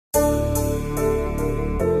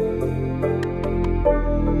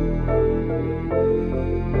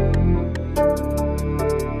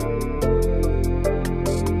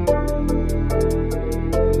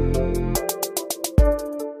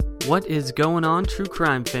What is going on, true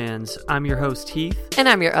crime fans? I'm your host, Heath. And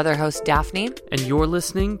I'm your other host, Daphne. And you're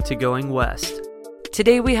listening to Going West.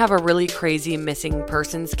 Today we have a really crazy missing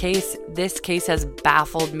persons case. This case has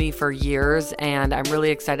baffled me for years, and I'm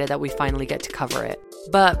really excited that we finally get to cover it.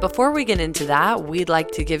 But before we get into that, we'd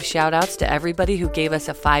like to give shout outs to everybody who gave us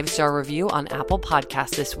a 5-star review on Apple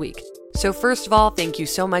Podcasts this week. So first of all, thank you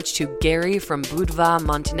so much to Gary from Budva,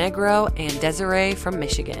 Montenegro, and Desiree from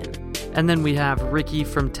Michigan. And then we have Ricky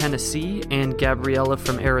from Tennessee and Gabriella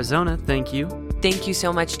from Arizona. Thank you. Thank you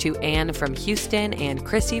so much to Anne from Houston and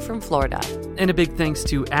Chrissy from Florida. And a big thanks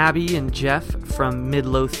to Abby and Jeff from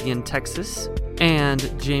Midlothian, Texas,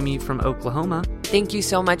 and Jamie from Oklahoma. Thank you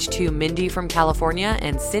so much to Mindy from California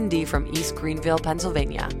and Cindy from East Greenville,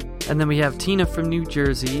 Pennsylvania. And then we have Tina from New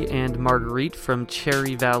Jersey and Marguerite from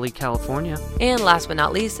Cherry Valley, California. And last but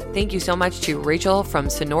not least, thank you so much to Rachel from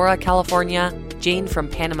Sonora, California, Jane from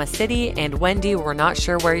Panama City, and Wendy. We're not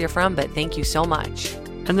sure where you're from, but thank you so much.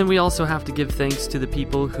 And then we also have to give thanks to the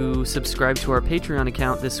people who subscribe to our Patreon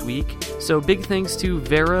account this week. So big thanks to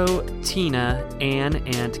Vero, Tina, Anne,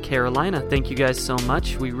 and Carolina. Thank you guys so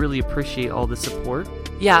much. We really appreciate all the support.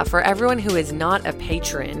 Yeah, for everyone who is not a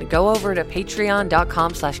patron, go over to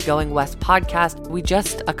patreon.com/goingwestpodcast. We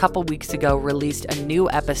just a couple weeks ago released a new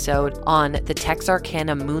episode on the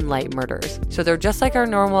Texarkana Moonlight murders. So they're just like our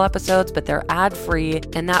normal episodes, but they're ad-free,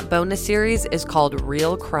 and that bonus series is called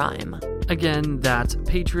Real Crime. Again, that's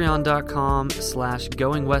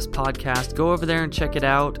patreon.com/goingwestpodcast. Go over there and check it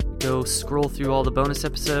out. Go scroll through all the bonus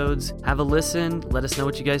episodes. Have a listen. Let us know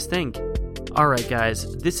what you guys think. All right,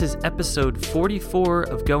 guys, this is episode 44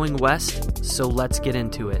 of Going West, so let's get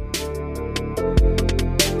into it.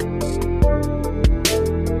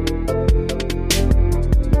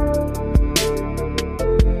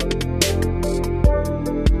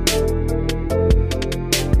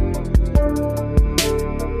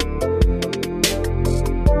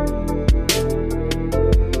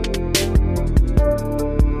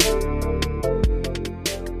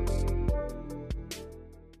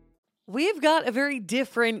 We've got a very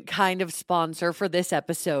different kind of sponsor for this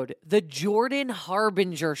episode, The Jordan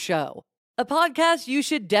Harbinger Show, a podcast you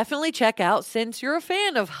should definitely check out since you're a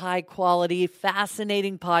fan of high-quality,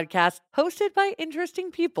 fascinating podcasts hosted by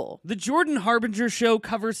interesting people. The Jordan Harbinger Show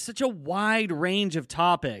covers such a wide range of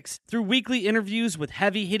topics through weekly interviews with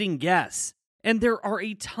heavy-hitting guests. And there are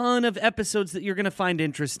a ton of episodes that you're going to find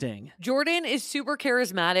interesting. Jordan is super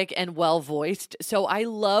charismatic and well-voiced, so I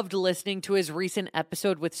loved listening to his recent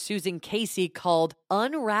episode with Susan Casey called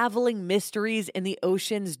Unraveling Mysteries in the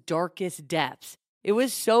Ocean's Darkest Depths. It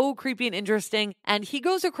was so creepy and interesting, and he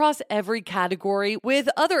goes across every category with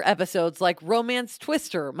other episodes like Romance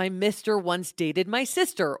Twister, My Mr. Once Dated My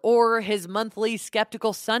Sister, or his monthly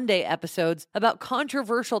Skeptical Sunday episodes about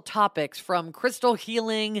controversial topics from crystal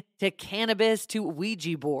healing to cannabis to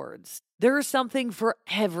Ouija boards. There's something for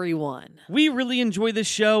everyone. We really enjoy this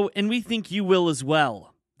show, and we think you will as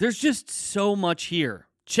well. There's just so much here.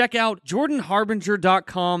 Check out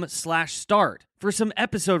jordanharbinger.com/start for some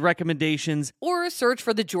episode recommendations. Or search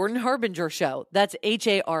for The Jordan Harbinger Show. That's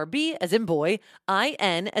HARB as in boy,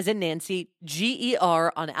 IN as in Nancy,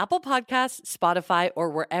 GER on Apple Podcasts, Spotify, or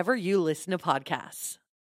wherever you listen to podcasts.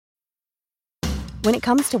 When it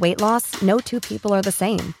comes to weight loss, no two people are the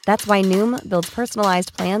same. That's why Noom builds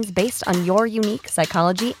personalized plans based on your unique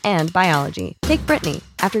psychology and biology. Take Brittany.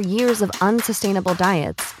 After years of unsustainable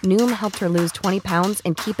diets, Noom helped her lose 20 pounds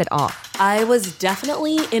and keep it off. I was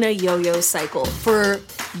definitely in a yo-yo cycle for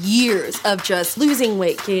years of just losing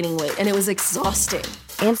weight, gaining weight, and it was exhausting.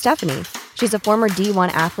 And Stephanie. She's a former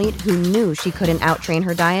D1 athlete who knew she couldn't outtrain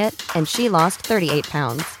her diet, and she lost 38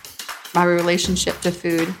 pounds. My relationship to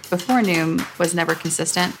food before Noom was never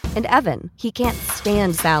consistent. And Evan, he can't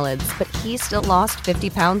stand salads, but he still lost 50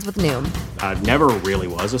 pounds with Noom. I never really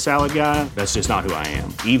was a salad guy. That's just not who I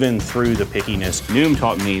am. Even through the pickiness, Noom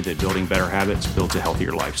taught me that building better habits builds a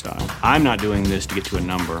healthier lifestyle. I'm not doing this to get to a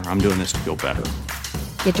number. I'm doing this to feel better.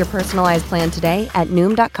 Get your personalized plan today at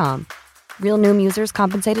Noom.com. Real Noom users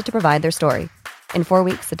compensated to provide their story. In 4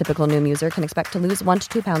 weeks, the typical Noom user can expect to lose 1 to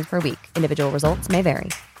 2 pounds per week. Individual results may vary.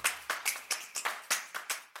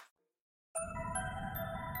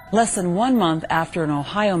 Less than 1 month after an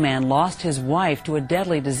Ohio man lost his wife to a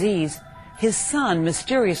deadly disease, his son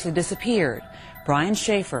mysteriously disappeared. Brian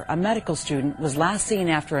Schaefer, a medical student, was last seen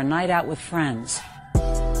after a night out with friends.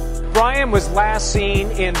 Brian was last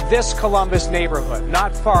seen in this Columbus neighborhood,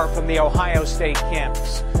 not far from the Ohio State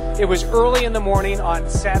campus. It was early in the morning on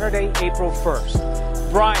Saturday, April 1st.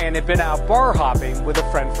 Brian had been out bar hopping with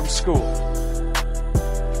a friend from school.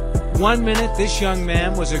 1 minute, this young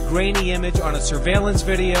man was a grainy image on a surveillance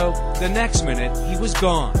video. The next minute, he was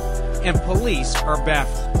gone. and police are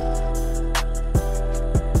baffled.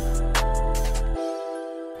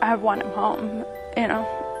 I want him home.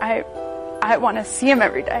 I want to see him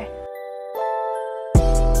every day.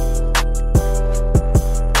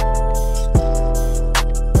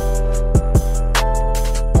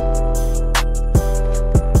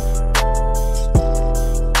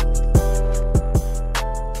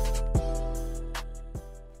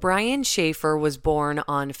 Brian Shaffer was born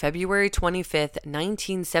on February 25th,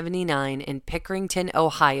 1979 in Pickerington,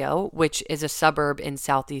 Ohio, which is a suburb in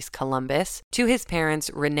southeast Columbus, to his parents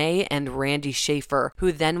Renee and Randy Shaffer,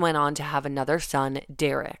 who then went on to have another son,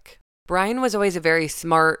 Derek. Brian was always a very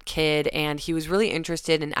smart kid, and he was really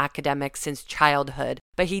interested in academics since childhood,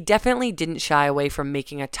 but he definitely didn't shy away from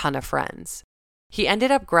making a ton of friends. He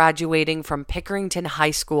ended up graduating from Pickerington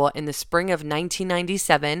High School in the spring of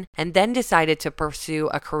 1997 and then decided to pursue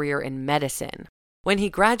a career in medicine. When he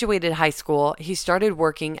graduated high school, he started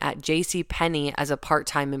working at JCPenney as a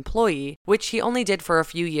part-time employee, which he only did for a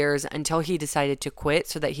few years until he decided to quit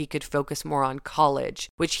so that he could focus more on college,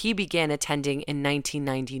 which he began attending in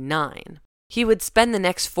 1999. He would spend the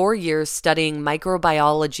next 4 years studying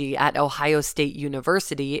microbiology at Ohio State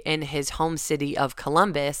University in his home city of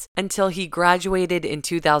Columbus until he graduated in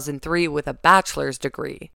 2003 with a bachelor's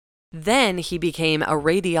degree. Then he became a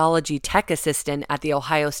radiology tech assistant at the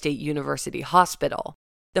Ohio State University Hospital.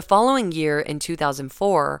 The following year, in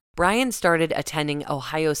 2004, Brian started attending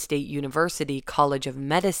Ohio State University College of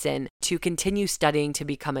Medicine to continue studying to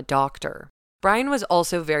become a doctor. Brian was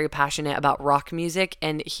also very passionate about rock music,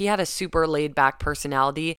 and he had a super laid-back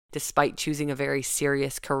personality despite choosing a very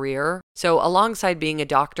serious career. So alongside being a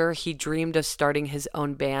doctor, he dreamed of starting his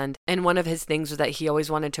own band, and one of his things was that he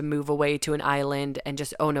always wanted to move away to an island and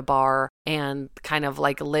just own a bar and kind of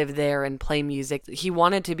like live there and play music. He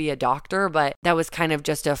wanted to be a doctor, but that was kind of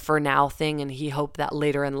just a for now thing, and he hoped that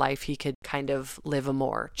later in life he could kind of live a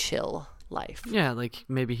more chill life. Yeah, like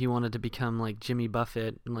maybe he wanted to become like Jimmy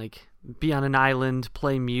Buffett and like be on an island,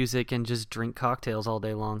 play music, and just drink cocktails all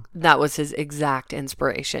day long. That was his exact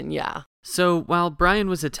inspiration, yeah. So while Brian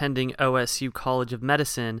was attending OSU College of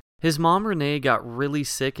Medicine, his mom Renee got really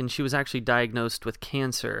sick and she was actually diagnosed with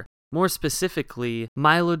cancer. More specifically,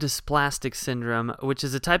 myelodysplastic syndrome, which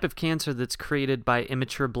is a type of cancer that's created by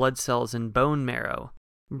immature blood cells in bone marrow.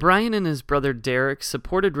 Brian and his brother Derek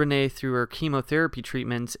supported Renee through her chemotherapy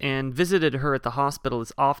treatments and visited her at the hospital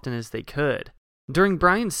as often as they could. During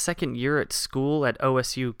Brian's second year at school at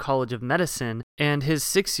OSU College of Medicine and his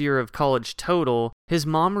 6th year of college total, his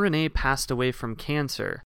mom Renee passed away from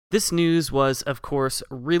cancer. This news was, of course,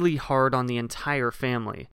 really hard on the entire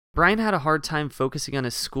family. Brian had a hard time focusing on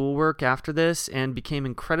his schoolwork after this and became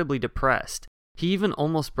incredibly depressed. He even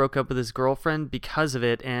almost broke up with his girlfriend because of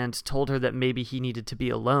it and told her that maybe he needed to be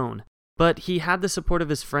alone. But he had the support of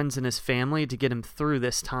his friends and his family to get him through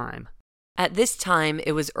this time. At this time,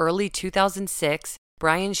 it was early 2006.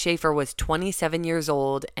 Brian Shaffer was 27 years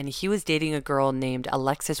old, and he was dating a girl named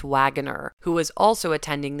Alexis Wagoner, who was also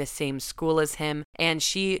attending the same school as him, and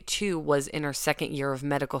she, too, was in her 2nd year of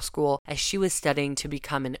medical school as she was studying to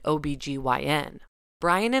become an OBGYN.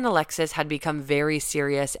 Brian and Alexis had become very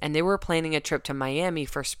serious, and they were planning a trip to Miami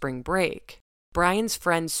for spring break. Brian's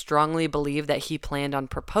friends strongly believed that he planned on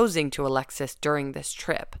proposing to Alexis during this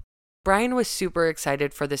trip. Brian was super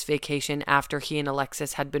excited for this vacation after he and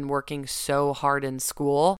Alexis had been working so hard in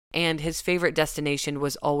school, and his favorite destination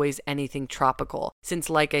was always anything tropical, since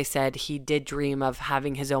like I said, he did dream of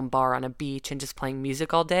having his own bar on a beach and just playing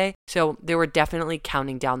music all day, so they were definitely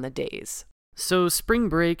counting down the days. So spring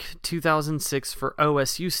break 2006 for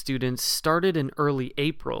OSU students started in early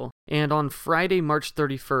April, and on Friday, March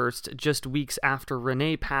 31st, just weeks after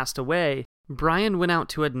Renee passed away, Brian went out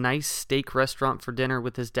to a nice steak restaurant for dinner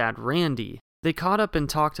with his dad, Randy. They caught up and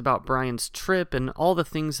talked about Brian's trip and all the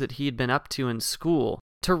things that he had been up to in school.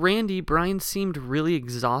 To Randy, Brian seemed really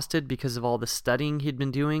exhausted because of all the studying he'd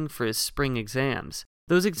been doing for his spring exams.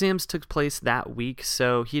 Those exams took place that week,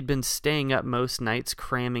 so he'd been staying up most nights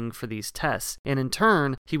cramming for these tests, and in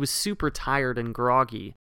turn, he was super tired and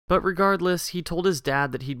groggy. But regardless, he told his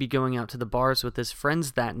dad that he'd be going out to the bars with his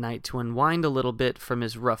friends that night to unwind a little bit from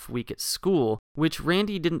his rough week at school, which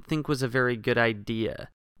Randy didn't think was a very good idea.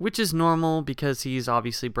 Which is normal because he's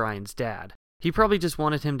obviously Brian's dad. He probably just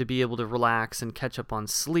wanted him to be able to relax and catch up on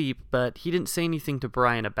sleep, but he didn't say anything to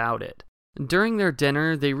Brian about it. During their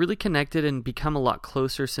dinner, they really connected and become a lot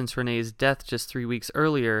closer since Renee's death just 3 weeks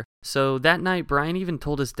earlier, so that night Brian even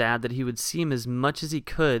told his dad that he would see him as much as he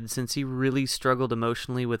could since he really struggled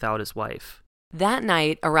emotionally without his wife. That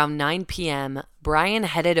night, around 9 p.m., Brian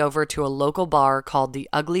headed over to a local bar called the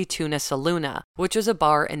Ugly Tuna Saloona, which was a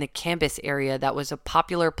bar in the campus area that was a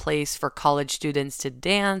popular place for college students to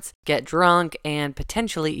dance, get drunk, and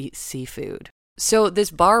potentially eat seafood. So this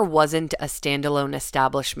bar wasn't a standalone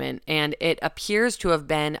establishment, and it appears to have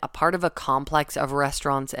been a part of a complex of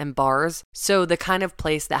restaurants and bars, so the kind of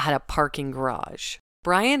place that had a parking garage.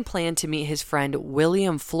 Brian planned to meet his friend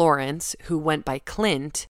William Florence, who went by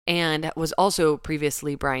Clint, and was also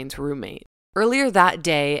previously Brian's roommate. Earlier that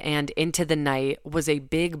day and into the night was a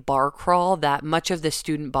big bar crawl that much of the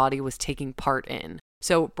student body was taking part in.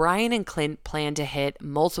 So Brian and Clint planned to hit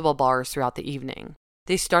multiple bars throughout the evening.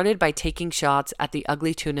 They started by taking shots at the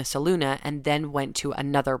Ugly Tuna Saloona and then went to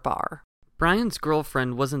another bar. Brian's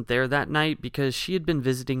girlfriend wasn't there that night because she had been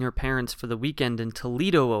visiting her parents for the weekend in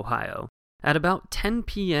Toledo, Ohio. At about 10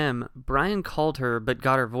 p.m., Brian called her but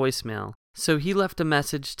got her voicemail, so he left a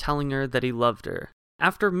message telling her that he loved her.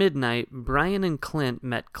 After midnight, Brian and Clint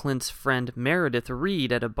met Clint's friend Meredith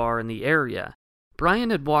Reed at a bar in the area. Brian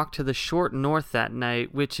had walked to the Short North that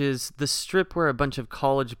night, which is the strip where a bunch of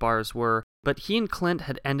college bars were, but he and Clint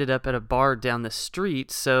had ended up at a bar down the street,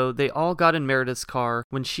 so they all got in Meredith's car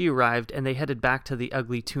when she arrived and they headed back to the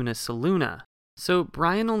Ugly Tuna Saloona. So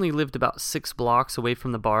Brian only lived about 6 blocks away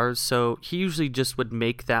from the bars, so he usually just would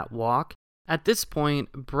make that walk. At this point,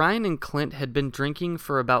 Brian and Clint had been drinking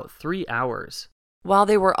for about 3 hours. While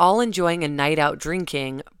they were all enjoying a night out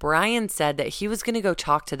drinking, Brian said that he was going to go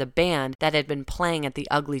talk to the band that had been playing at the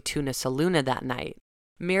Ugly Tuna Saloona that night.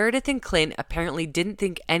 Meredith and Clint apparently didn't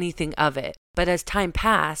think anything of it, but as time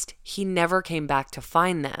passed, he never came back to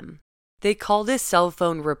find them. They called his cell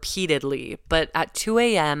phone repeatedly, but at 2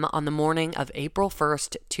 a.m. on the morning of April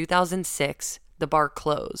 1st, 2006, the bar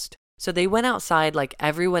closed. So they went outside like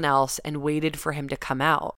everyone else and waited for him to come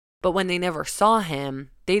out. But when they never saw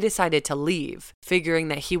him, they decided to leave, figuring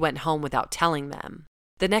that he went home without telling them.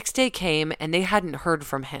 The next day came and they hadn't heard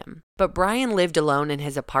from him. But Brian lived alone in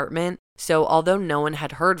his apartment, so although no one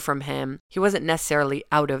had heard from him, he wasn't necessarily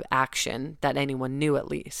out of action, that anyone knew at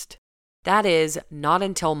least. That is, not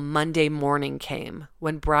until Monday morning came,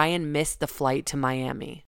 when Brian missed the flight to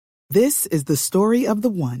Miami. This is the story of the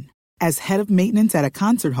one. As head of maintenance at a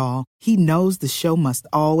concert hall, he knows the show must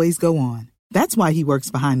always go on. That's why he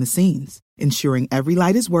works behind the scenes, ensuring every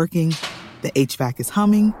light is working, the HVAC is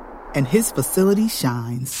humming, and his facility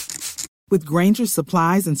shines. With Grainger's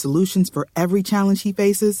supplies and solutions for every challenge he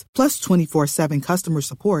faces, plus 24/7 customer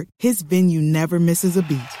support, his venue never misses a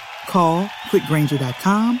beat. Call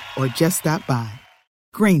quickgrainger.com or just stop by.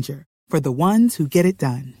 Grainger, for the ones who get it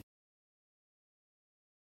done.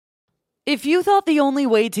 If you thought the only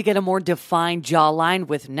way to get a more defined jawline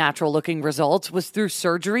with natural-looking results was through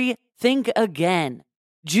surgery, think again.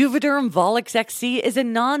 Juvederm Volux XC is a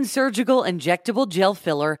non-surgical injectable gel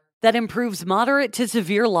filler that improves moderate to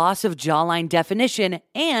severe loss of jawline definition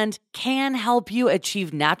and can help you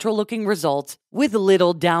achieve natural-looking results with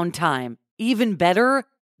little downtime. Even better,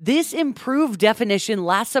 this improved definition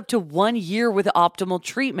lasts up to 1 year with optimal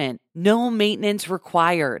treatment. No maintenance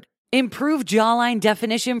required. Improve jawline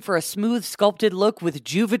definition for a smooth, sculpted look with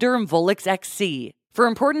Juvederm Volux XC. For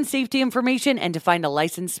important safety information and to find a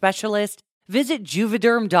licensed specialist, visit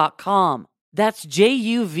Juvederm.com. That's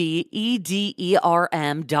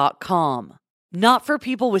JUVEDERM.com. Not for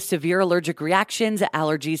people with severe allergic reactions,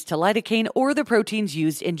 allergies to lidocaine, or the proteins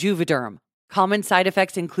used in Juvederm. Common side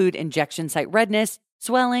effects include injection site redness,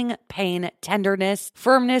 swelling, pain, tenderness,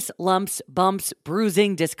 firmness, lumps, bumps,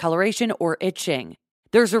 bruising, discoloration, or itching.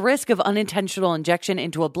 There's a risk of unintentional injection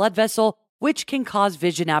into a blood vessel, which can cause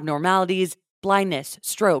vision abnormalities, blindness,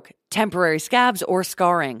 stroke, temporary scabs, or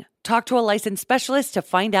scarring. Talk to a licensed specialist to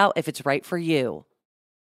find out if it's right for you.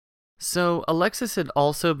 So Alexis had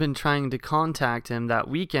also been trying to contact him that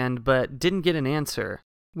weekend, but didn't get an answer.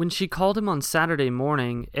 When she called him on Saturday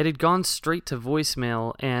morning, it had gone straight to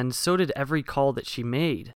voicemail, and so did every call that she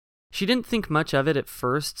made. She didn't think much of it at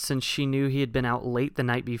first since she knew he had been out late the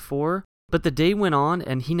night before, but the day went on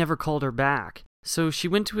and he never called her back, so she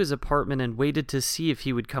went to his apartment and waited to see if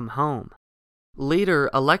he would come home. Later,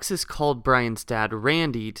 Alexis called Brian's dad,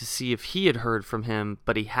 Randy, to see if he had heard from him,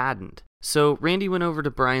 but he hadn't. So Randy went over to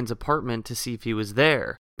Brian's apartment to see if he was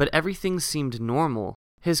there, but everything seemed normal.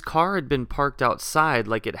 His car had been parked outside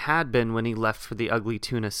like it had been when he left for the Ugly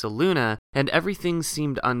Tuna Saloona, and everything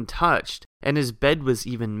seemed untouched, and his bed was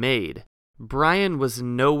even made. Brian was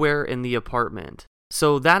nowhere in the apartment.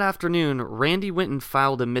 So that afternoon, Randy went and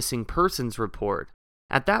filed a missing persons report.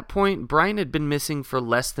 At that point, Brian had been missing for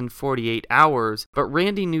less than 48 hours, but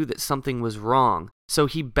Randy knew that something was wrong, so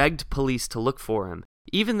he begged police to look for him.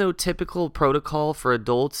 even though typical protocol for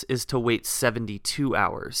adults is to wait 72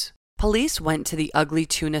 hours. Police went to the Ugly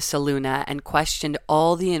Tuna Saloona and questioned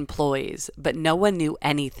all the employees, but no one knew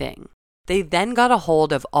anything. They then got a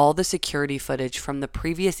hold of all the security footage from the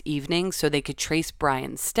previous evening so they could trace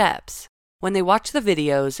Brian's steps. When they watched the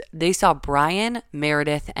videos, they saw Brian,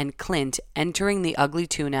 Meredith, and Clint entering the Ugly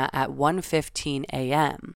Tuna at 1:15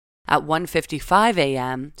 a.m. At 1:55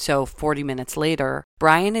 a.m., so 40 minutes later,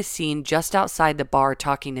 Brian is seen just outside the bar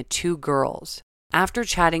talking to two girls. After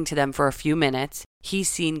chatting to them for a few minutes, he's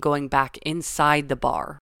seen going back inside the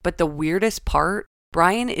bar. But the weirdest part,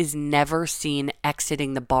 Brian is never seen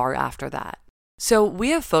exiting the bar after that. So we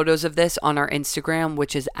have photos of this on our Instagram,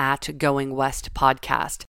 which is at Going West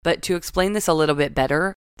Podcast. But to explain this a little bit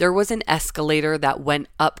better, there was an escalator that went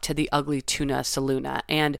up to the Ugly Tuna Saloona,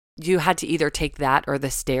 and you had to either take that or the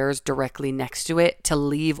stairs directly next to it to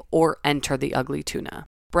leave or enter the Ugly Tuna.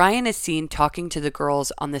 Brian is seen talking to the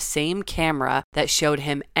girls on the same camera that showed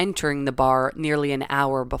him entering the bar nearly an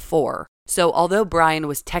hour before. So although Brian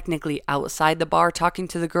was technically outside the bar talking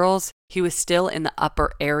to the girls, he was still in the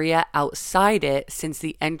upper area outside it since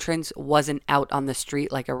the entrance wasn't out on the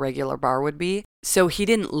street like a regular bar would be. So he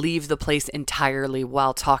didn't leave the place entirely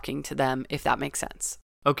while talking to them, if that makes sense.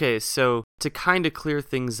 Okay, so to kind of clear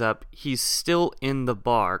things up, he's still in the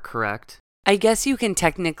bar, correct? I guess you can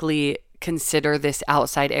technically consider this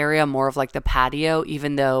outside area more of like the patio,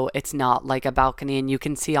 even though it's not like a balcony and you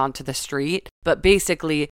can see onto the street. But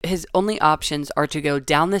basically, his only options are to go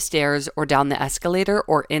down the stairs or down the escalator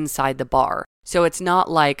or inside the bar. So it's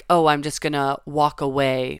not like, oh, I'm just going to walk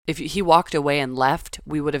away. If he walked away and left,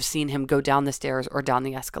 we would have seen him go down the stairs or down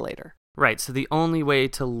the escalator. Right, so the only way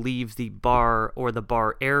to leave the bar or the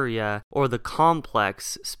bar area or the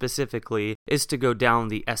complex specifically is to go down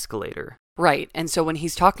the escalator. Right, and so when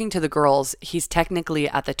he's talking to the girls, he's technically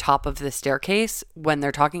at the top of the staircase. When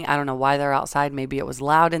they're talking, I don't know why they're outside. Maybe it was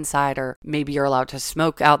loud inside, or maybe you're allowed to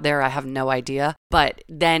smoke out there. I have no idea. But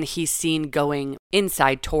then he's seen going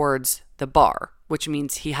inside towards the bar, which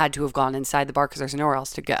means he had to have gone inside the bar because there's nowhere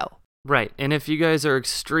else to go. Right, and if you guys are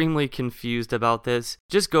extremely confused about this,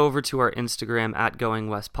 just go over to our Instagram at Going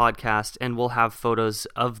West Podcast and we'll have photos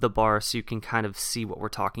of the bar so you can kind of see what we're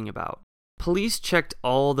talking about. Police checked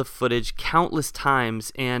all the footage countless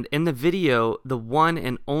times, and in the video, the one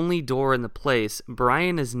and only door in the place,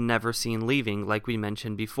 Brian is never seen leaving, like we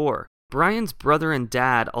mentioned before. Brian's brother and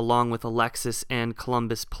dad, along with Alexis and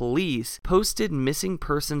Columbus police, posted missing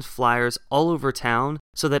persons flyers all over town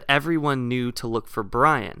so that everyone knew to look for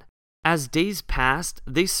Brian. As days passed,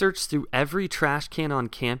 they searched through every trash can on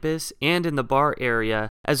campus and in the bar area,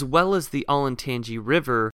 as well as the Olentangy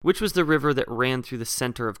River, which was the river that ran through the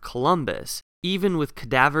center of Columbus. Even with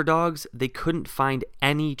cadaver dogs, they couldn't find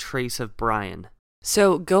any trace of Brian.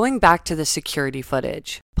 So going back to the security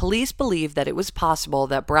footage, police believe that it was possible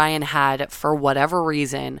that Brian had, for whatever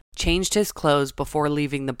reason, changed his clothes before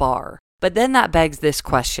leaving the bar. But then that begs this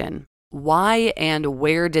question: why and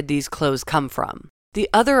where did these clothes come from? The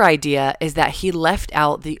other idea is that he left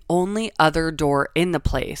out the only other door in the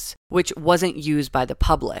place, which wasn't used by the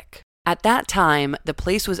public. At that time, the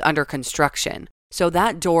place was under construction, so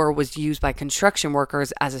that door was used by construction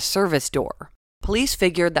workers as a service door. Police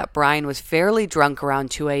figured that Brian was fairly drunk around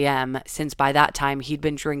 2 a.m., since by that time he'd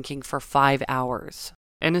been drinking for 5 hours.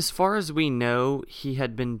 And as far as we know, he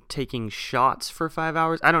had been taking shots for 5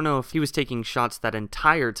 hours. I don't know if he was taking shots that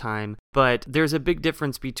entire time, but there's a big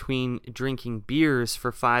difference between drinking beers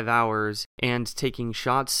for 5 hours and taking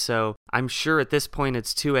shots, so I'm sure at this point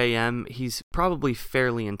it's 2 a.m., he's probably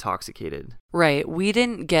fairly intoxicated. Right. We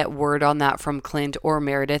didn't get word on that from Clint or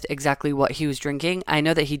Meredith exactly what he was drinking. I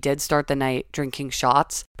know that he did start the night drinking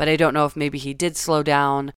shots, but I don't know if maybe he did slow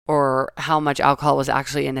down or how much alcohol was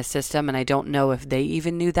actually in his system, and I don't know if they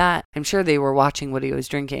even knew that. I'm sure they were watching what he was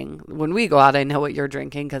drinking. When we go out, I know what you're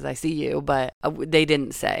drinking because I see you, but they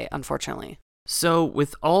didn't say, unfortunately. So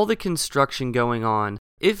with all the construction going on,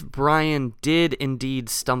 if Brian did indeed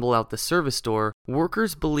stumble out the service door,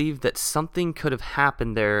 workers believe that something could have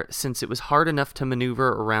happened there since it was hard enough to maneuver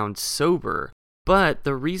around sober. But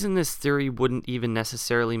the reason this theory wouldn't even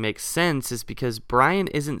necessarily make sense is because Brian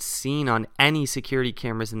isn't seen on any security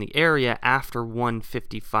cameras in the area after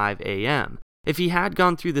 1:55 a.m. If he had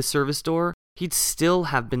gone through the service door, he'd still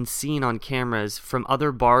have been seen on cameras from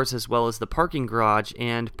other bars as well as the parking garage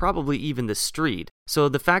and probably even the street. So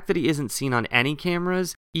the fact that he isn't seen on any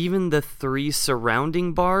cameras, even the 3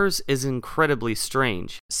 surrounding bars, is incredibly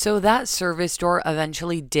strange. So that service door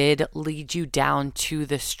eventually did lead you down to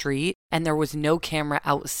the street, and there was no camera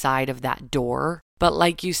outside of that door. But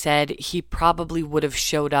like you said, he probably would have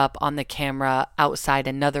showed up on the camera outside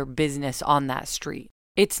another business on that street.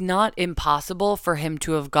 It's not impossible for him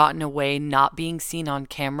to have gotten away not being seen on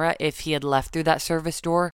camera if he had left through that service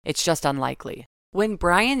door. It's just unlikely. When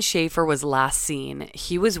Brian Shaffer was last seen,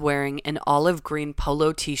 he was wearing an olive green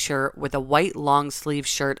polo t-shirt with a white long sleeve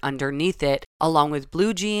shirt underneath it, along with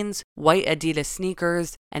blue jeans, white Adidas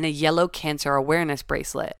sneakers, and a yellow cancer awareness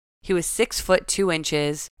bracelet. He was 6 foot 2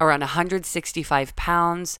 inches, around 165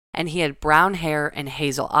 pounds, and he had brown hair and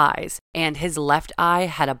hazel eyes, and his left eye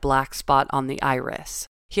had a black spot on the iris.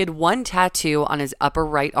 He had one tattoo on his upper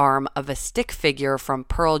right arm of a stick figure from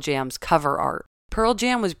Pearl Jam's cover art. Pearl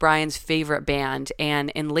Jam was Brian's favorite band, and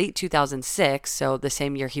in late 2006, so the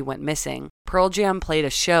same year he went missing, Pearl Jam played a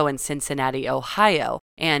show in Cincinnati, Ohio,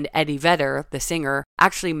 and Eddie Vedder, the singer,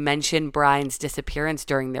 actually mentioned Brian's disappearance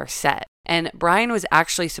during their set. And Brian was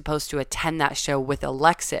actually supposed to attend that show with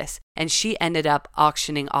Alexis, and she ended up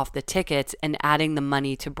auctioning off the tickets and adding the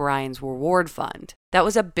money to Brian's reward fund. That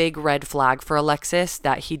was a big red flag for Alexis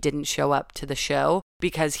that he didn't show up to the show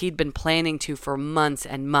because he'd been planning to for months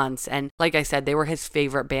and months. And like I said, they were his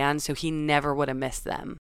favorite band, so he never would have missed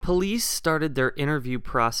them. Police started their interview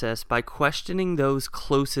process by questioning those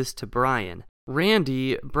closest to Brian.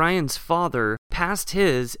 Randy, Brian's father, passed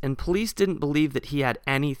his, and police didn't believe that he had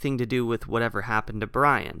anything to do with whatever happened to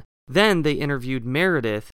Brian. Then they interviewed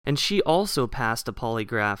Meredith, and she also passed a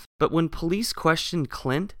polygraph. But when police questioned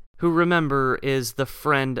Clint, who, remember, is the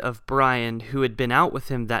friend of Brian who had been out with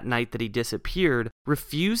him that night that he disappeared,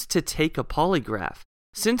 refused to take a polygraph.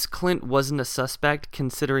 Since Clint wasn't a suspect,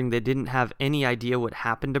 considering they didn't have any idea what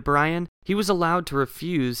happened to Brian, he was allowed to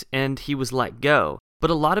refuse and he was let go. But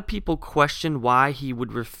a lot of people question why he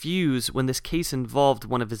would refuse when this case involved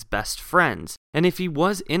one of his best friends. And if he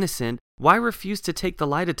was innocent, why refuse to take the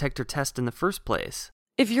lie detector test in the first place?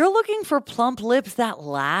 If you're looking for plump lips that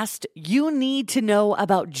last, you need to know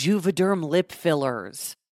about Juvederm lip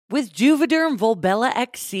fillers. With Juvederm Volbella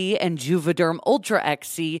XC and Juvederm Ultra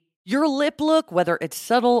XC, your lip look, whether it's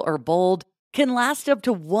subtle or bold, can last up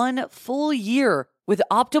to 1 full year with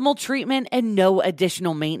optimal treatment and no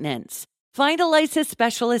additional maintenance. Find a licensed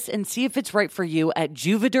specialist and see if it's right for you at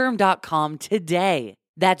Juvederm.com today.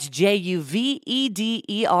 That's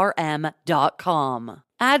Juvederm.com.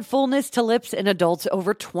 Add fullness to lips in adults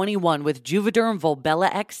over 21 with Juvederm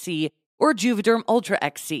Volbella XC or Juvederm Ultra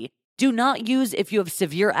XC. Do not use if you have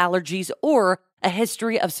severe allergies or a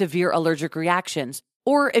history of severe allergic reactions,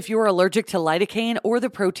 or if you are allergic to lidocaine or the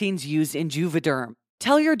proteins used in Juvederm.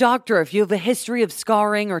 Tell your doctor if you have a history of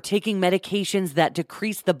scarring or taking medications that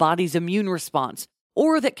decrease the body's immune response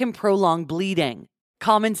or that can prolong bleeding.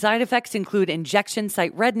 Common side effects include injection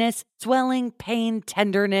site redness, swelling, pain,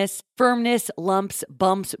 tenderness, firmness, lumps,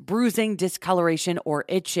 bumps, bruising, discoloration, or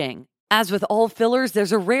itching. As with all fillers,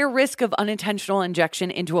 there's a rare risk of unintentional injection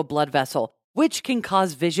into a blood vessel, which can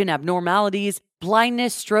cause vision abnormalities,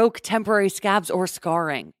 blindness, stroke, temporary scabs, or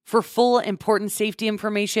scarring. For full important safety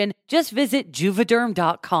information, just visit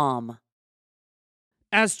Juvederm.com.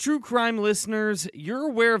 As true crime listeners, you're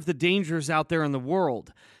aware of the dangers out there in the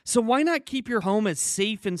world, so why not keep your home as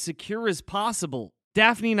safe and secure as possible?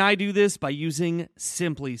 Daphne and I do this by using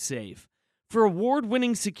SimpliSafe. For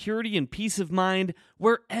award-winning security and peace of mind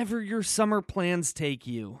wherever your summer plans take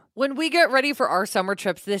you. When we get ready for our summer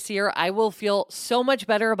trips this year, I will feel so much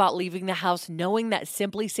better about leaving the house knowing that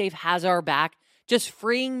SimpliSafe has our back, just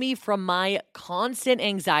freeing me from my constant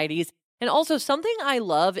anxieties. And also, something I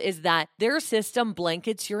love is that their system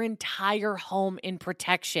blankets your entire home in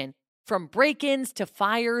protection, from break-ins to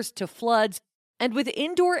fires to floods. And with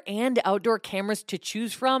indoor and outdoor cameras to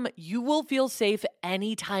choose from, you will feel safe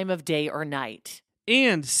any time of day or night.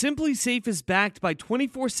 And SimpliSafe is backed by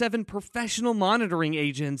 24/7 professional monitoring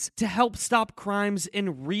agents to help stop crimes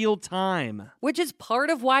in real time. Which is part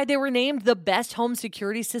of why they were named the best home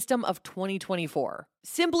security system of 2024.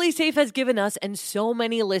 SimpliSafe has given us and so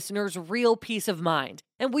many listeners real peace of mind,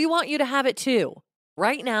 and we want you to have it too.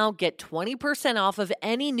 Right now, get 20% off of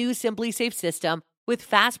any new SimpliSafe system with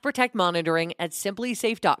Fast Protect monitoring at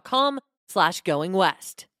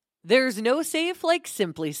simplisafe.com/goingwest. There's no safe like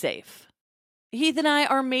SimpliSafe. Heath and I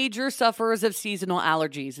are major sufferers of seasonal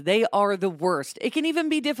allergies. They are the worst. It can even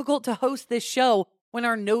be difficult to host this show when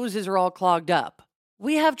our noses are all clogged up.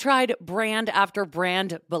 We have tried brand after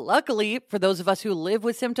brand, but luckily, for those of us who live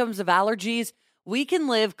with symptoms of allergies, we can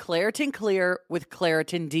live Claritin Clear with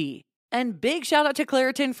Claritin D. And big shout out to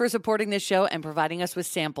Claritin for supporting this show and providing us with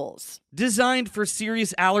samples. Designed for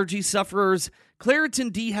serious allergy sufferers,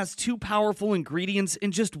 Claritin D has 2 powerful ingredients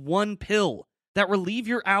in just 1 pill that relieve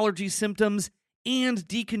your allergy symptoms and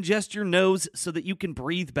decongest your nose so that you can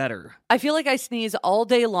breathe better. I feel like I sneeze all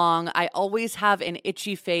day long. I always have an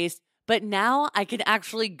itchy face, but now I can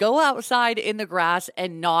actually go outside in the grass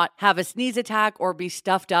and not have a sneeze attack or be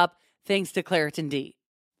stuffed up thanks to Claritin D.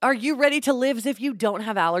 Are you ready to live as if you don't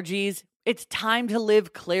have allergies? It's time to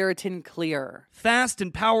live Claritin Clear. Fast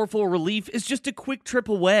and powerful relief is just a quick trip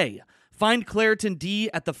away. Find Claritin D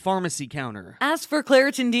at the pharmacy counter. Ask for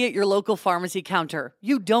Claritin D at your local pharmacy counter.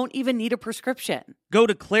 You don't even need a prescription. Go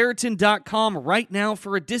to Claritin.com right now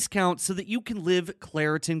for a discount so that you can live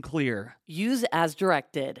Claritin Clear. Use as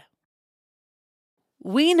directed.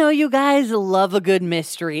 We know you guys love a good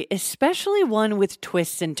mystery, especially one with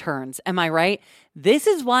twists and turns. Am I right? This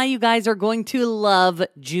is why you guys are going to love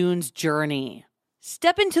June's Journey.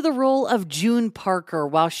 Step into the role of June Parker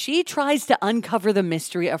while she tries to uncover the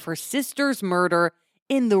mystery of her sister's murder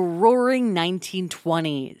in the roaring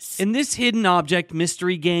 1920s. In this hidden object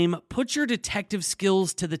mystery game, put your detective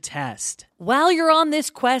skills to the test. While you're on this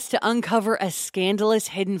quest to uncover a scandalous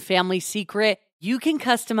hidden family secret, you can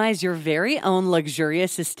customize your very own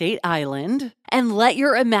luxurious estate island and let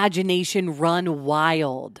your imagination run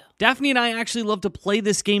wild. Daphne and I actually love to play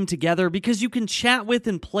this game together because you can chat with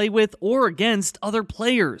and play with or against other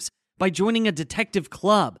players by joining a detective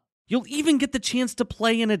club. You'll even get the chance to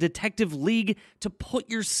play in a detective league to put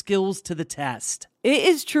your skills to the test. It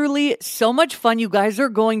is truly so much fun. You guys are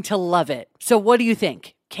going to love it. So what do you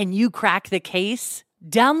think? Can you crack the case?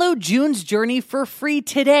 Download June's Journey for free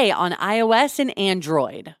today on iOS and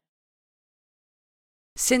Android.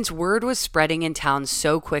 Since word was spreading in town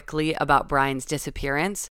so quickly about Brian's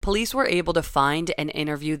disappearance, police were able to find and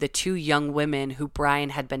interview the two young women who Brian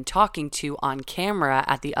had been talking to on camera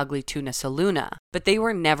at the Ugly Tuna Saloona, but they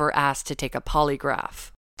were never asked to take a polygraph.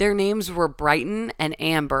 Their names were Brighton and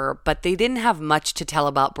Amber, but they didn't have much to tell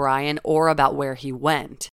about Brian or about where he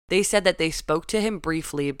went. They said that they spoke to him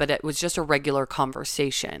briefly, but it was just a regular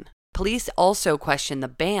conversation. Police also questioned the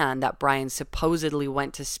band that Brian supposedly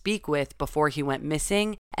went to speak with before he went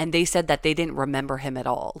missing, and they said that they didn't remember him at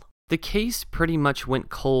all. The case pretty much went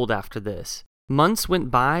cold after this. Months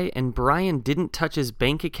went by and Brian didn't touch his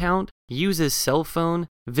bank account, use his cell phone,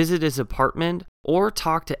 visit his apartment, or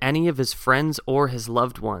talk to any of his friends or his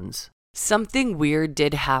loved ones. Something weird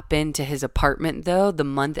did happen to his apartment, though, the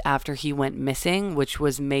month after he went missing, which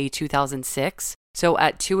was May 2006. So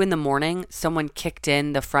at 2 a.m, someone kicked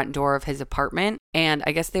in the front door of his apartment, and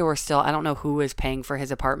I guess they were still, I don't know who was paying for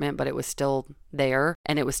his apartment, but it was still there,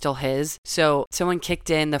 and it was still his. So someone kicked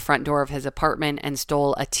in the front door of his apartment and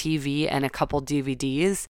stole a TV and a couple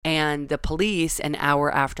DVDs, and the police, an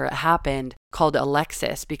hour after it happened, called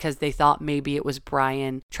Alexis because they thought maybe it was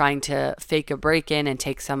Brian trying to fake a break-in and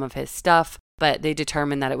take some of his stuff. But they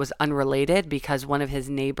determined that it was unrelated because one of his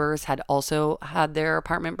neighbors had also had their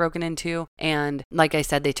apartment broken into. And like I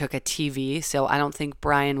said, they took a TV. So I don't think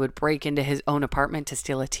Brian would break into his own apartment to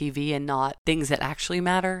steal a TV and not things that actually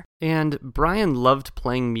matter. And Brian loved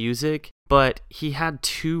playing music, but he had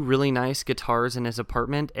 2 really nice guitars in his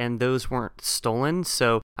apartment and those weren't stolen.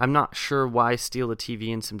 So I'm not sure why steal a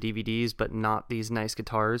TV and some DVDs, but not these nice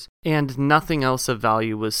guitars. And nothing else of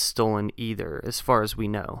value was stolen either, as far as we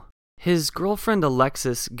know. His girlfriend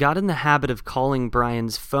Alexis got in the habit of calling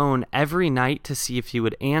Brian's phone every night to see if he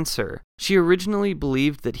would answer. She originally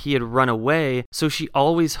believed that he had run away, so she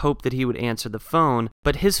always hoped that he would answer the phone,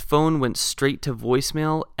 but his phone went straight to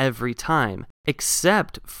voicemail every time,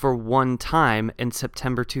 except for one time in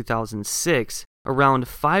September 2006, around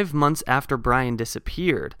 5 months after Brian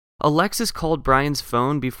disappeared. Alexis called Brian's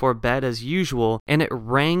phone before bed as usual, and it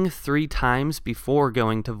rang 3 times before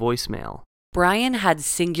going to voicemail. Brian had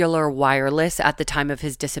Singular Wireless at the time of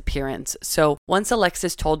his disappearance, so once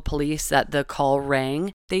Alexis told police that the call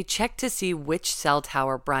rang, they checked to see which cell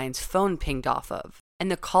tower Brian's phone pinged off of.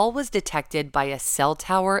 And the call was detected by a cell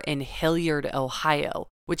tower in Hilliard, Ohio,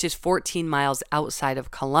 which is 14 miles outside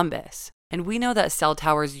of Columbus. And we know that cell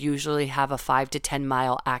towers usually have a 5 to 10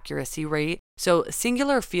 mile accuracy rate. So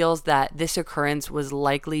Singular feels that this occurrence was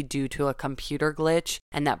likely due to a computer glitch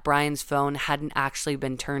and that Brian's phone hadn't actually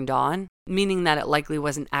been turned on, meaning that it likely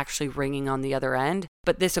wasn't actually ringing on the other end.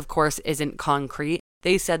 But this, of course, isn't concrete.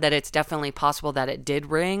 They said that it's definitely possible that it did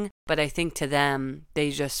ring, but I think to them, they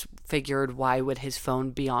just figured why would his phone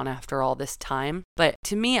be on after all this time? But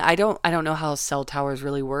to me, I don't know how cell towers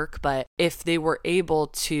really work, but if they were able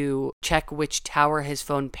to check which tower his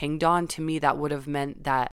phone pinged on, to me that would have meant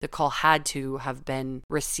that the call had to have been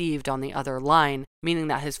received on the other line, meaning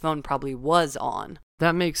that his phone probably was on.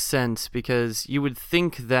 That makes sense because you would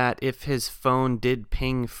think that if his phone did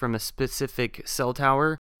ping from a specific cell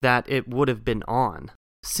tower, that it would have been on.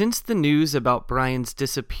 Since the news about Brian's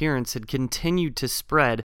disappearance had continued to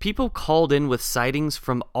spread, people called in with sightings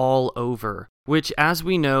from all over. which, as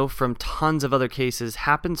we know from tons of other cases,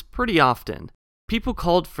 happens pretty often. People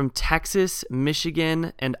called from Texas,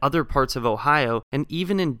 Michigan, and other parts of Ohio, and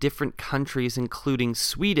even in different countries, including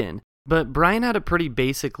Sweden. But Brian had a pretty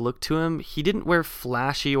basic look to him. He didn't wear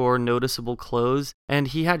flashy or noticeable clothes, and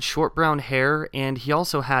he had short brown hair, and he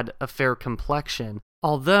also had a fair complexion.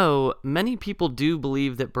 Although, many people do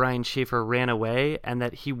believe that Brian Shaffer ran away and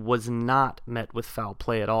that he was not met with foul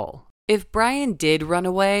play at all. If Brian did run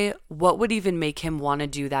away, what would even make him want to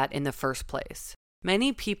do that in the first place?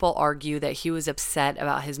 Many people argue that he was upset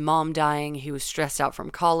about his mom dying, he was stressed out from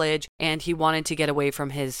college, and he wanted to get away from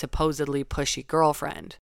his supposedly pushy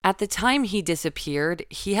girlfriend. At the time he disappeared,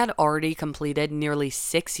 he had already completed nearly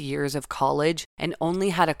 6 years of college and only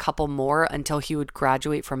had a couple more until he would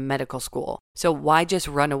graduate from medical school. So why just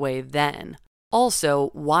run away then? Also,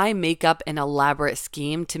 why make up an elaborate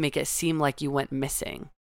scheme to make it seem like you went missing?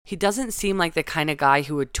 He doesn't seem like the kind of guy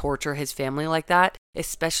who would torture his family like that,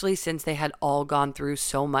 especially since they had all gone through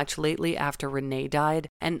so much lately after Renee died.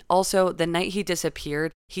 And also, the night he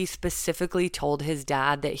disappeared, he specifically told his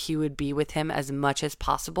dad that he would be with him as much as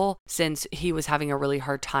possible since he was having a really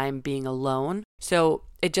hard time being alone. So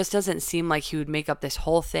it just doesn't seem like he would make up this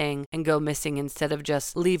whole thing and go missing instead of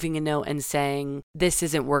just leaving a note and saying, this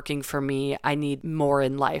isn't working for me, I need more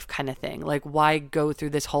in life kind of thing. Like, why go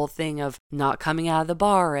through this whole thing of not coming out of the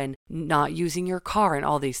bar and not using your car and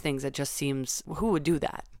all these things? It just seems, who would do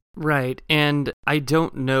that? Right, and I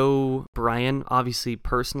don't know Brian, obviously,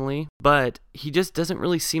 personally, but he just doesn't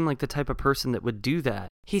really seem like the type of person that would do that.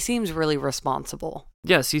 He seems really responsible.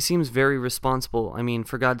 Yes, he seems very responsible. I mean,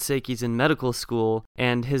 for God's sake, he's in medical school,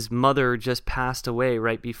 and his mother just passed away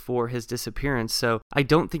right before his disappearance, so I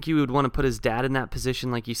don't think he would want to put his dad in that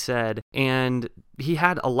position, like you said, and he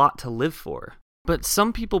had a lot to live for. But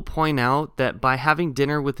some people point out that by having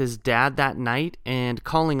dinner with his dad that night and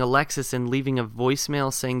calling Alexis and leaving a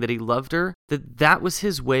voicemail saying that he loved her, that was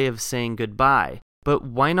his way of saying goodbye. But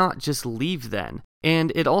why not just leave then?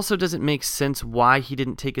 And it also doesn't make sense why he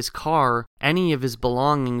didn't take his car, any of his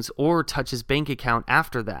belongings, or touch his bank account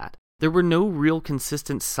after that. There were no real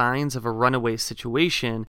consistent signs of a runaway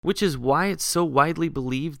situation, which is why it's so widely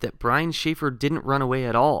believed that Brian Shaffer didn't run away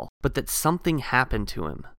at all, but that something happened to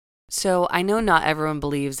him. So I know not everyone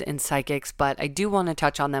believes in psychics, but I do want to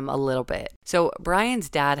touch on them a little bit. So Brian's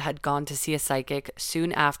dad had gone to see a psychic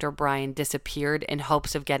soon after Brian disappeared in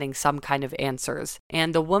hopes of getting some kind of answers.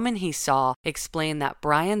 And the woman he saw explained that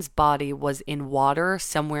Brian's body was in water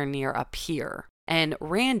somewhere near a pier. And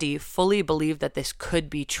Randy fully believed that this could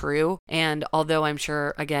be true. And although I'm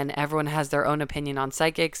sure, again, everyone has their own opinion on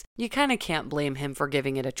psychics, you kind of can't blame him for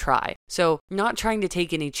giving it a try. So, not trying to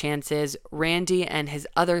take any chances, Randy and his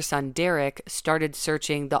other son, Derek, started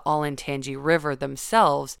searching the Olentangy River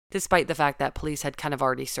themselves, despite the fact that police had kind of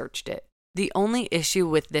already searched it. The only issue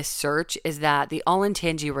with this search is that the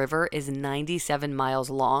Olentangy River is 97 miles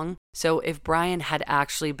long. So, if Brian had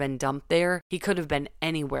actually been dumped there, he could have been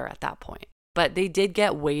anywhere at that point. But they did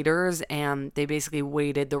get waders, and they basically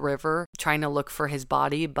waded the river trying to look for his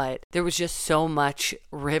body. But there was just so much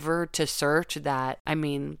river to search that, I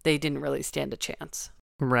mean, they didn't really stand a chance.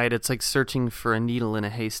 Right, it's like searching for a needle in a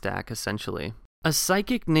haystack, essentially. A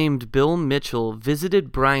psychic named Bill Mitchell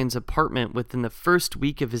visited Brian's apartment within the first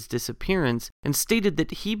week of his disappearance and stated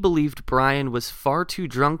that he believed Brian was far too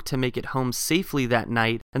drunk to make it home safely that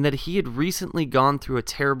night and that he had recently gone through a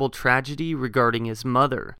terrible tragedy regarding his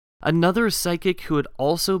mother. Another psychic who had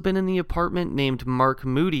also been in the apartment named Mark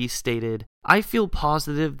Moody stated, "I feel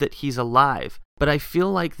positive that he's alive, but I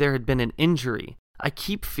feel like there had been an injury. I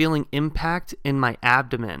keep feeling impact in my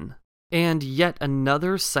abdomen." And yet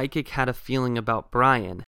another psychic had a feeling about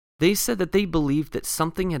Brian. They said that they believed that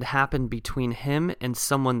something had happened between him and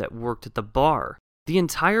someone that worked at the bar. The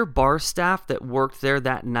entire bar staff that worked there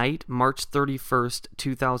that night, March 31st,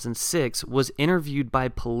 2006, was interviewed by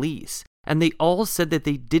police. And they all said that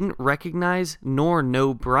they didn't recognize nor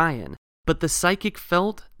know Brian, but the psychic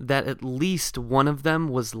felt that at least one of them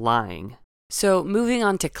was lying. So moving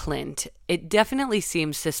on to Clint, it definitely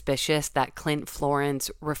seems suspicious that Clint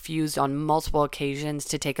Florence refused on multiple occasions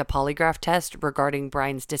to take a polygraph test regarding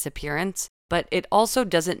Brian's disappearance, but it also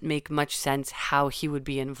doesn't make much sense how he would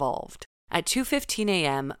be involved. At 2:15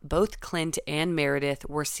 a.m., both Clint and Meredith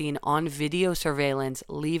were seen on video surveillance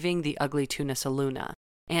leaving the Ugly Tuna Saloona.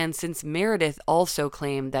 And since Meredith also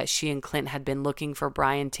claimed that she and Clint had been looking for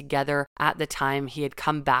Brian together at the time he had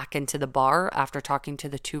come back into the bar after talking to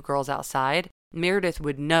the two girls outside, Meredith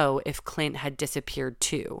would know if Clint had disappeared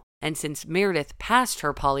too. And since Meredith passed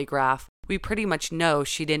her polygraph, we pretty much know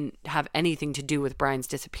she didn't have anything to do with Brian's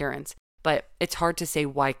disappearance. But it's hard to say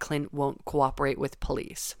why Clint won't cooperate with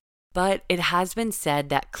police. But it has been said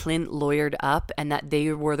that Clint lawyered up and that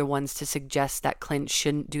they were the ones to suggest that Clint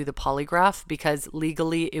shouldn't do the polygraph because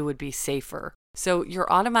legally it would be safer. So your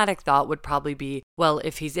automatic thought would probably be, well,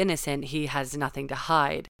 if he's innocent, he has nothing to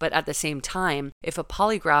hide. But at the same time, if a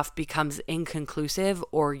polygraph becomes inconclusive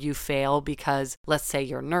or you fail because, let's say,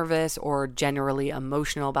 you're nervous or generally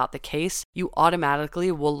emotional about the case, you automatically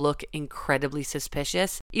will look incredibly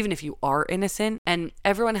suspicious, even if you are innocent. And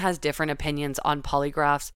everyone has different opinions on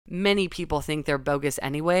polygraphs. Many people think they're bogus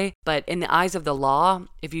anyway, but in the eyes of the law,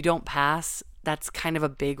 if you don't pass, that's kind of a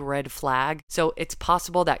big red flag. So it's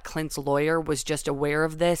possible that Clint's lawyer was just aware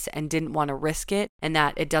of this and didn't want to risk it, and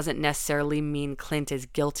that it doesn't necessarily mean Clint is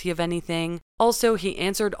guilty of anything. Also, he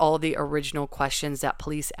answered all the original questions that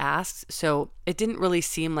police asked, so it didn't really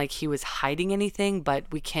seem like he was hiding anything, but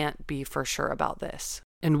we can't be for sure about this.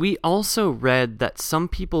 And we also read that some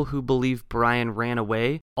people who believe Brian ran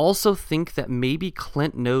away also think that maybe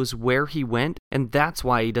Clint knows where he went, and that's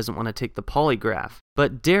why he doesn't want to take the polygraph.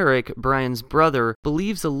 But Derek, Brian's brother,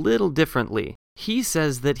 believes a little differently. He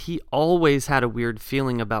says that he always had a weird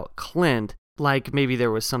feeling about Clint, like maybe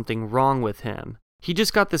there was something wrong with him. He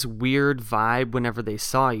just got this weird vibe whenever they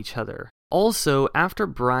saw each other. Also, after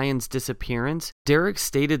Brian's disappearance, Derek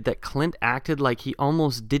stated that Clint acted like he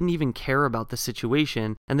almost didn't even care about the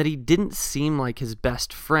situation and that he didn't seem like his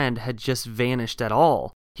best friend had just vanished at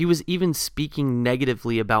all. He was even speaking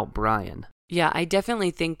negatively about Brian. Yeah, I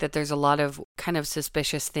definitely think that there's a lot of kind of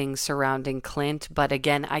suspicious things surrounding Clint, but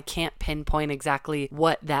again, I can't pinpoint exactly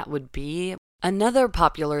what that would be. Another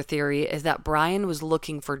popular theory is that Brian was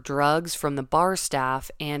looking for drugs from the bar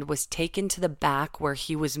staff and was taken to the back where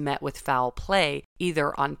he was met with foul play,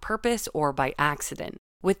 either on purpose or by accident.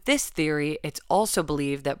 With this theory, it's also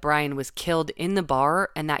believed that Brian was killed in the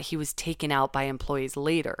bar and that he was taken out by employees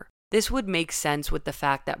later. This would make sense with the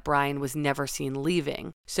fact that Brian was never seen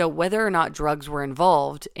leaving. So whether or not drugs were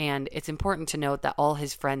involved, and it's important to note that all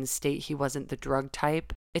his friends state he wasn't the drug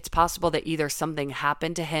type, it's possible that either something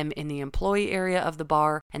happened to him in the employee area of the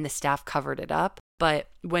bar and the staff covered it up, but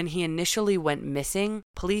when he initially went missing,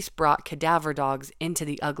 police brought cadaver dogs into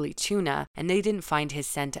the Ugly Tuna and they didn't find his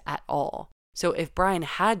scent at all. So if Brian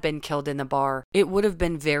had been killed in the bar, it would have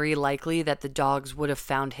been very likely that the dogs would have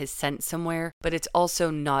found his scent somewhere, but it's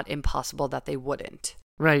also not impossible that they wouldn't.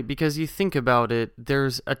 Right, because you think about it,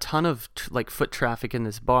 there's a ton of foot traffic in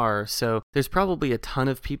this bar, so there's probably a ton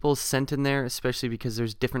of people sent in there, especially because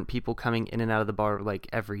there's different people coming in and out of the bar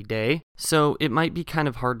every day. So it might be kind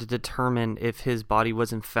of hard to determine if his body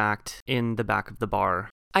was in fact in the back of the bar.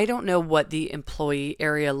 I don't know what the employee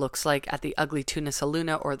area looks like at the Ugly Tuna Saloon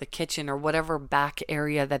or the kitchen or whatever back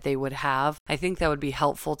area that they would have. I think that would be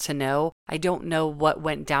helpful to know. I don't know what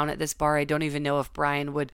went down at this bar. I don't even know if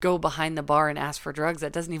Brian would go behind the bar and ask for drugs.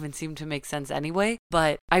 That doesn't even seem to make sense anyway.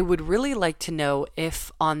 But I would really like to know if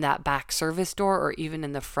on that back service door or even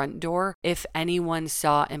in the front door, if anyone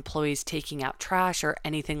saw employees taking out trash or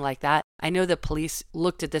anything like that. I know the police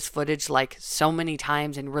looked at this footage so many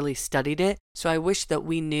times and really studied it. So I wish that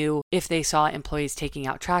we knew if they saw employees taking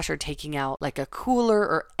out trash or taking out a cooler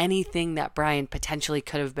or anything that Brian potentially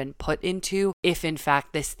could have been put into. If in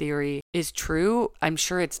fact this theory is true, I'm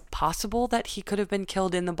sure it's possible that he could have been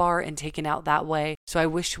killed in the bar and taken out that way. So I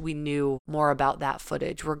wish we knew more about that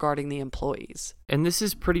footage regarding the employees. And this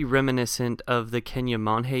is pretty reminiscent of the Kenya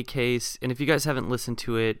Monhe case. And if you guys haven't listened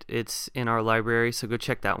to it, it's in our library, so go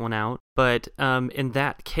check that one out. But in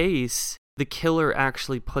that case, the killer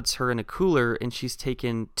actually puts her in a cooler and she's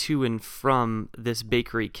taken to and from this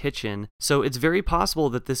bakery kitchen. So it's very possible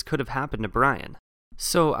that this could have happened to Brian.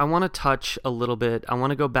 So I want to touch a little bit. I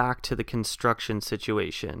want to go back to the construction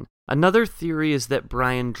situation. Another theory is that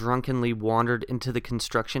Brian drunkenly wandered into the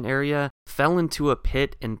construction area, fell into a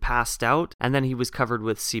pit and passed out, and then he was covered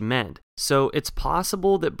with cement. So it's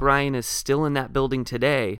possible that Brian is still in that building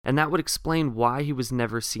today, and that would explain why he was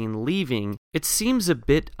never seen leaving. It seems a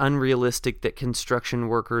bit unrealistic that construction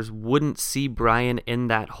workers wouldn't see Brian in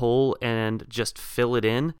that hole and just fill it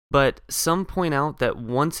in, but some point out that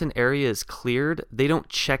once an area is cleared, they don't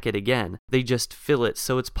check it again. They just fill it.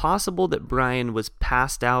 So it's possible that Brian was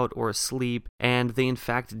passed out or asleep, and they in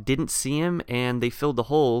fact didn't see him, and they filled the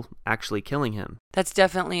hole, actually killing him. That's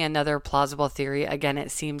definitely another plausible theory. Again,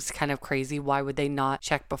 it seems kind of crazy. Why would they not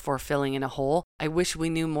check before filling in a hole? I wish we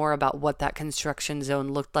knew more about what that construction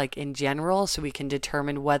zone looked like in general so we can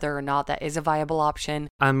determine whether or not that is a viable option.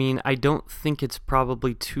 I mean, I don't think it's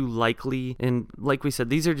probably too likely. And like we said,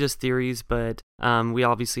 these are just theories, but we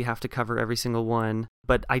obviously have to cover every single one.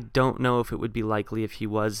 But I don't know if it would be likely if he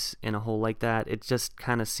was in a hole like that. It just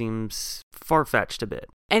kind of seems far-fetched a bit.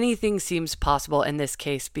 Anything seems possible in this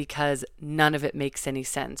case because none of it makes any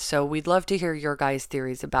sense. So we'd love to hear your guys'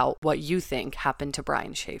 theories about what you think happened to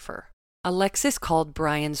Brian Shaffer. Alexis called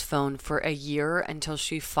Brian's phone for a year until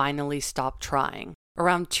she finally stopped trying.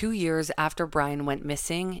 Around 2 years after Brian went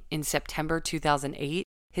missing, in September 2008,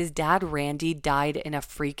 his dad Randy died in a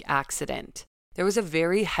freak accident. There was a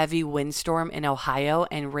very heavy windstorm in Ohio,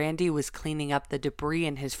 and Randy was cleaning up the debris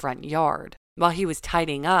in his front yard. While he was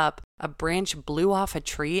tidying up, a branch blew off a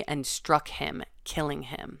tree and struck him, killing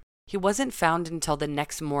him. He wasn't found until the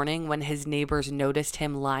next morning when his neighbors noticed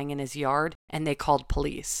him lying in his yard, and they called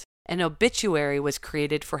police. An obituary was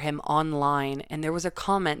created for him online, and there was a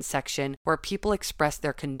comment section where people expressed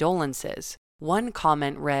their condolences. One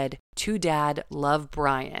comment read, "To Dad, love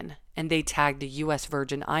Brian," and they tagged the U.S.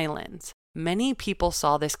 Virgin Islands. Many people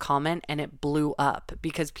saw this comment and it blew up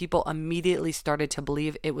because people immediately started to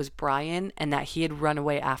believe it was Brian and that he had run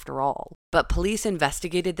away after all. But police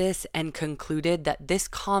investigated this and concluded that this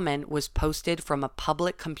comment was posted from a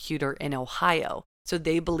public computer in Ohio, so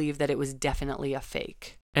they believe that it was definitely a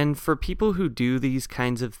fake. And for people who do these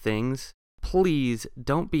kinds of things, please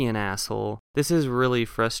don't be an asshole. This is really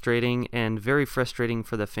frustrating and very frustrating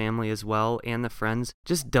for the family as well and the friends.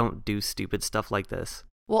 Just don't do stupid stuff like this.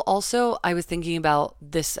 Well, also, I was thinking about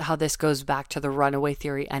this, how this goes back to the runaway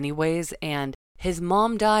theory anyways, and his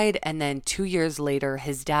mom died, and then 2 years later,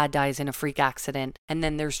 his dad dies in a freak accident, and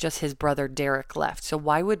then there's just his brother Derek left. So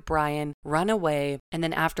why would Brian run away, and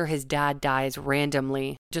then after his dad dies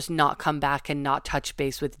randomly, just not come back and not touch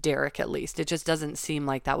base with Derek at least? It just doesn't seem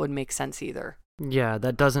like that would make sense either. Yeah,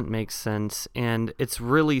 that doesn't make sense, and it's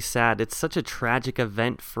really sad. It's such a tragic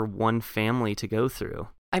event for one family to go through.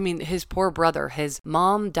 I mean, his poor brother, his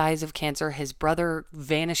mom dies of cancer, his brother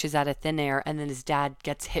vanishes out of thin air, and then his dad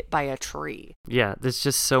gets hit by a tree. Yeah, that's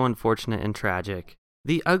just so unfortunate and tragic.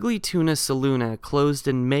 The Ugly Tuna Saloon closed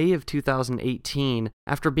in May of 2018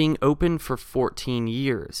 after being open for 14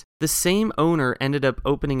 years. The same owner ended up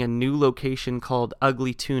opening a new location called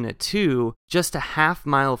Ugly Tuna 2, just a half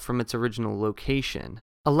mile from its original location.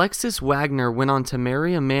 Alexis Wagner went on to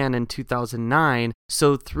marry a man in 2009,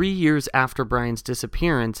 so 3 years after Brian's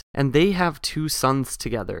disappearance, and they have 2 sons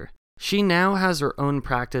together. She now has her own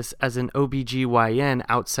practice as an OBGYN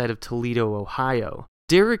outside of Toledo, Ohio.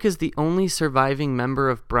 Derek is the only surviving member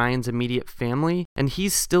of Brian's immediate family, and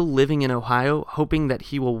he's still living in Ohio, hoping that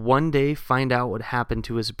he will one day find out what happened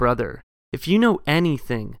to his brother. If you know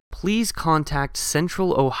anything, please contact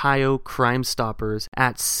Central Ohio Crime Stoppers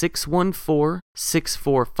at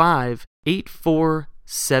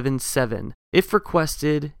 614-645-8477. If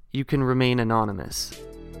requested, you can remain anonymous.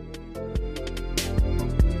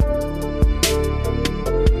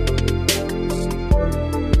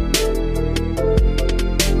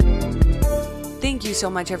 Thank you so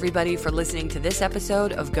much, everybody, for listening to this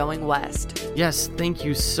episode of Going West. Yes, thank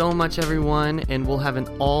you so much, everyone, and we'll have an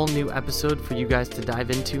all-new episode for you guys to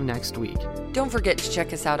dive into next week. Don't forget to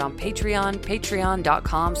check us out on Patreon,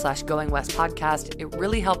 patreon.com/goingwestpodcast. It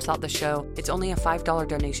really helps out the show. It's only a $5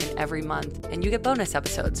 donation every month, and you get bonus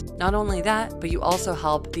episodes. Not only that, but you also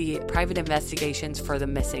help the Private Investigations for the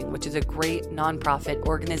Missing, which is a great nonprofit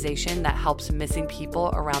organization that helps missing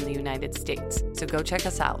people around the United States. So go check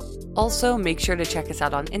us out. Also, make sure to check us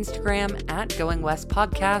out on Instagram at Going West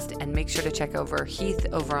Podcast, and make sure to check over Heath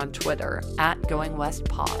over on Twitter at Going West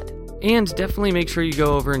Pod. And definitely make sure you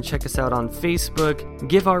go over and check us out on Facebook,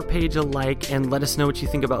 give our page a like, and let us know what you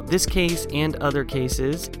think about this case and other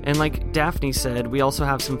cases. And like Daphne said, we also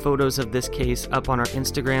have some photos of this case up on our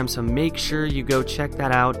Instagram, so make sure you go check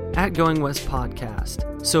that out at Going West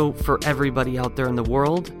Podcast. So for everybody out there in the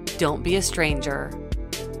world, don't be a stranger.